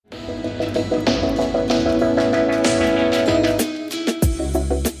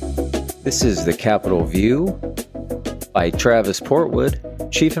This is The Capital View by Travis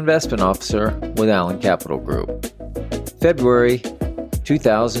Portwood, Chief Investment Officer with Allen Capital Group. February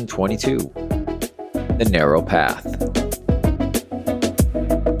 2022. The Narrow Path.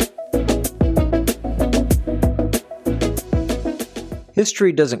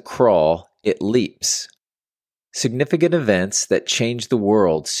 History doesn't crawl, it leaps. Significant events that change the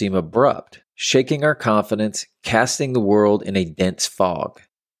world seem abrupt, shaking our confidence, casting the world in a dense fog.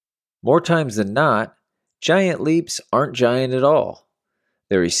 More times than not, giant leaps aren't giant at all.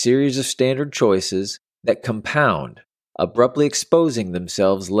 They're a series of standard choices that compound, abruptly exposing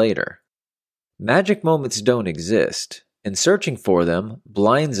themselves later. Magic moments don't exist, and searching for them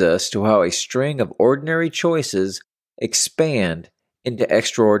blinds us to how a string of ordinary choices expand into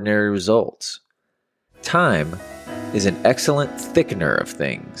extraordinary results. Time is an excellent thickener of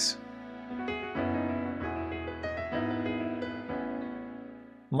things.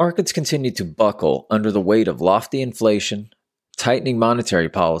 Markets continue to buckle under the weight of lofty inflation, tightening monetary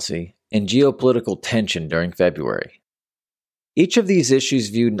policy, and geopolitical tension during February. Each of these issues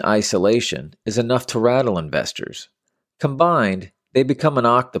viewed in isolation is enough to rattle investors. Combined, they become an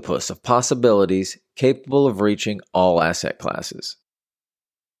octopus of possibilities capable of reaching all asset classes.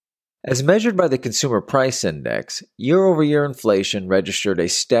 As measured by the Consumer Price Index, year-over-year inflation registered a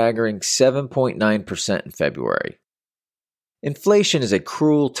staggering 7.9% in February. Inflation is a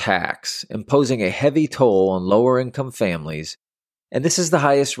cruel tax, imposing a heavy toll on lower-income families, and this is the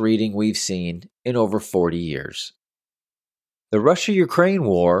highest reading we've seen in over 40 years. The Russia-Ukraine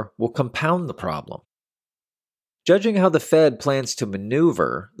war will compound the problem. Judging how the Fed plans to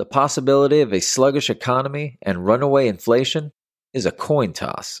maneuver the possibility of a sluggish economy and runaway inflation is a coin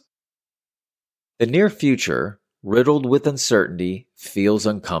toss. The near future, riddled with uncertainty, feels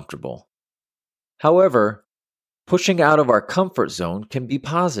uncomfortable. However, pushing out of our comfort zone can be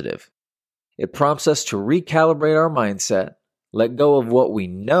positive. It prompts us to recalibrate our mindset, let go of what we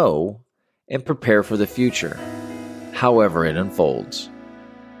know, and prepare for the future, however it unfolds.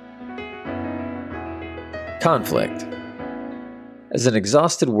 Conflict. As an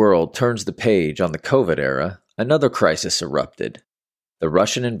exhausted world turns the page on the COVID era, another crisis erupted: the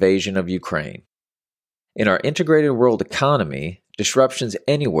Russian invasion of Ukraine. In our integrated world economy, disruptions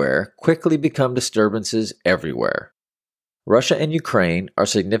anywhere quickly become disturbances everywhere. Russia and Ukraine are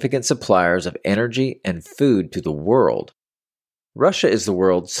significant suppliers of energy and food to the world. Russia is the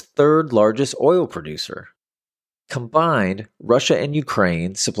world's third largest oil producer. Combined, Russia and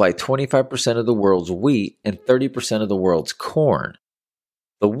Ukraine supply 25% of the world's wheat and 30% of the world's corn.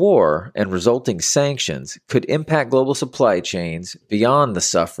 The war and resulting sanctions could impact global supply chains beyond the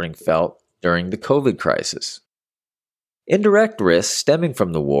suffering felt during the COVID crisis. Indirect risks stemming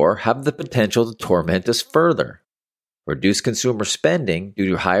from the war have the potential to torment us further. Reduced consumer spending due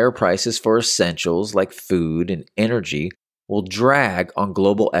to higher prices for essentials like food and energy will drag on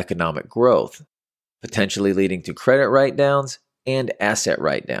global economic growth, potentially leading to credit write-downs and asset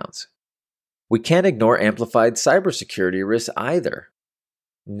write-downs. We can't ignore amplified cybersecurity risks either.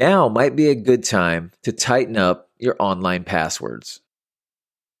 Now might be a good time to tighten up your online passwords.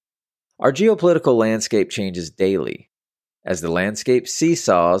 Our geopolitical landscape changes daily. As the landscape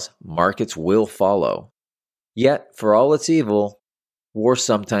seesaws, markets will follow. Yet, for all its evil, war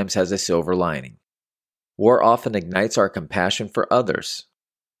sometimes has a silver lining. War often ignites our compassion for others.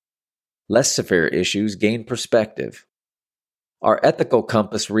 Less severe issues gain perspective. Our ethical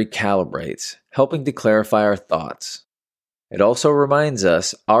compass recalibrates, helping to clarify our thoughts. It also reminds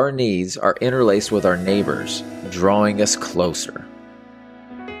us our needs are interlaced with our neighbors, drawing us closer.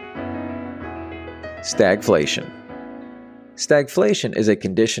 Stagflation. Stagflation is a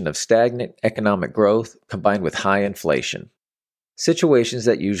condition of stagnant economic growth combined with high inflation, situations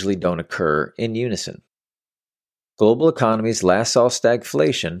that usually don't occur in unison. Global economies last saw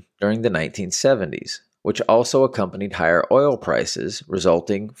stagflation during the 1970s, which also accompanied higher oil prices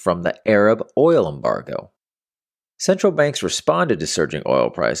resulting from the Arab oil embargo. Central banks responded to surging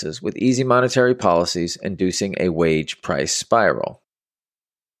oil prices with easy monetary policies inducing a wage price spiral.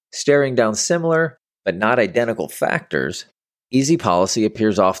 Staring down similar but not identical factors, easy policy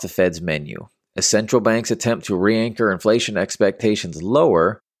appears off the Fed's menu. As central banks attempt to re-anchor inflation expectations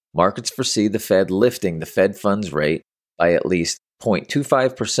lower, markets foresee the Fed lifting the Fed funds rate by at least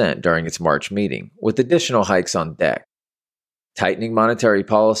 0.25% during its March meeting, with additional hikes on deck. Tightening monetary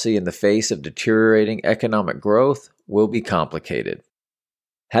policy in the face of deteriorating economic growth will be complicated.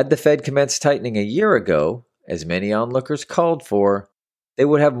 Had the Fed commenced tightening a year ago, as many onlookers called for, they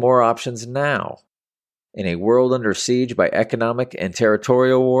would have more options now. In a world under siege by economic and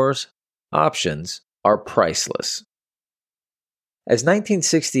territorial wars, options are priceless. As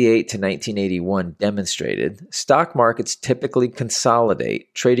 1968 to 1981 demonstrated, stock markets typically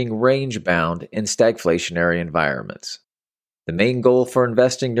consolidate, trading range-bound in stagflationary environments. The main goal for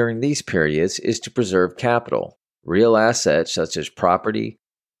investing during these periods is to preserve capital. Real assets such as property,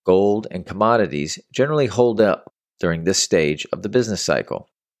 gold, and commodities generally hold up during this stage of the business cycle.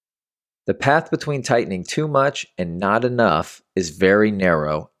 The path between tightening too much and not enough is very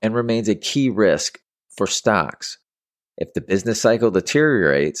narrow and remains a key risk for stocks. If the business cycle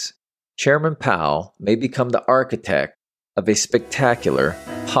deteriorates, Chairman Powell may become the architect of a spectacular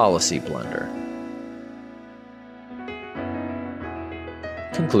policy blunder.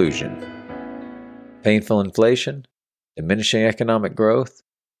 Conclusion: painful inflation, diminishing economic growth,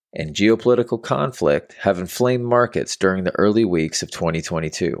 and geopolitical conflict have inflamed markets during the early weeks of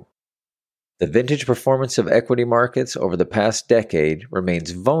 2022. The vintage performance of equity markets over the past decade remains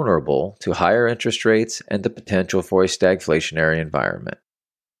vulnerable to higher interest rates and the potential for a stagflationary environment.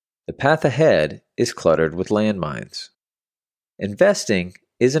 The path ahead is cluttered with landmines. Investing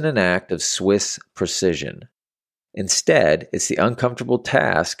isn't an act of Swiss precision. Instead, it's the uncomfortable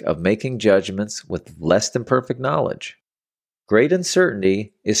task of making judgments with less than perfect knowledge. Great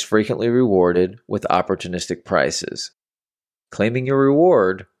uncertainty is frequently rewarded with opportunistic prices. Claiming your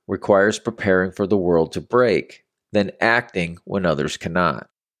reward requires preparing for the world to break, then acting when others cannot.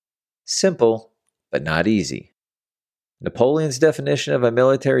 Simple, but not easy. Napoleon's definition of a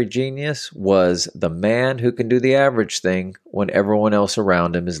military genius was the man who can do the average thing when everyone else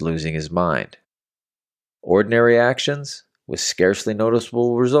around him is losing his mind. Ordinary actions, with scarcely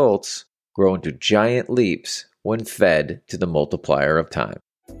noticeable results, grow into giant leaps when fed to the multiplier of time.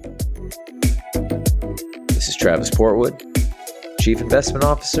 This is Travis Portwood, Chief Investment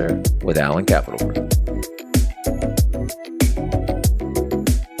Officer with Allen Capital Group.